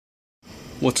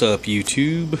What's up,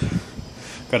 YouTube?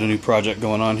 Got a new project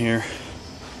going on here.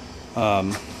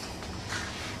 I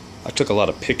took a lot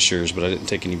of pictures, but I didn't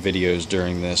take any videos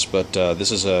during this. But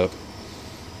this is a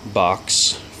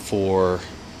box for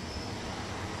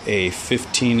a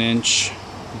 15-inch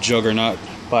Juggernaut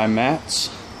by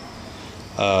Mats.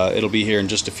 It'll be here in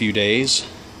just a few days,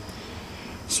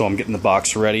 so I'm getting the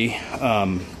box ready.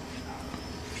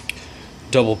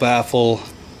 Double baffle,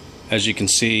 as you can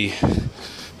see.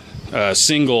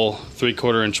 Single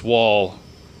 3/4 inch wall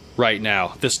right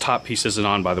now. This top piece isn't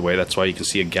on, by the way. That's why you can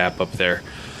see a gap up there.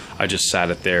 I just sat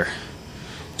it there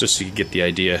just so you get the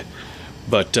idea.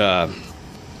 But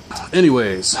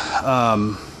anyways,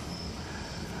 the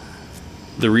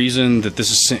reason that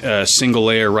this is a single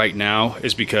layer right now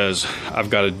is because I've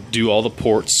got to do all the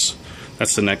ports.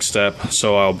 That's the next step.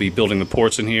 So I'll be building the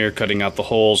ports in here, cutting out the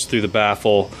holes through the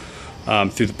baffle,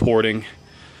 through the porting,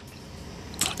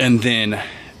 and then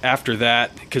after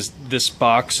that, because this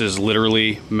box is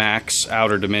literally max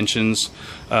outer dimensions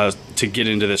to get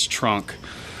into this trunk,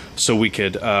 so we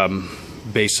could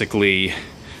basically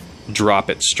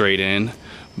drop it straight in,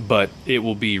 but it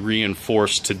will be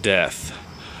reinforced to death.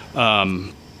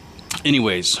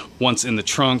 Anyways, once in the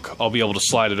trunk, I'll be able to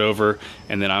slide it over,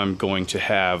 and then I'm going to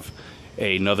have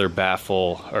another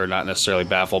baffle, or not necessarily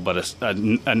baffle, but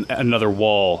another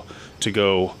wall to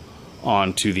go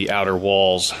onto the outer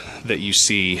walls that you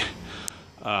see,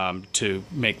 to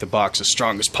make the box as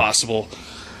strong as possible.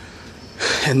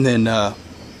 And then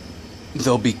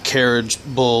there'll be carriage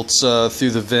bolts through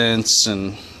the vents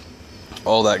and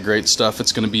all that great stuff.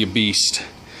 It's going to be a beast.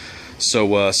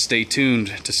 So stay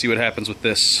tuned to see what happens with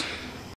this.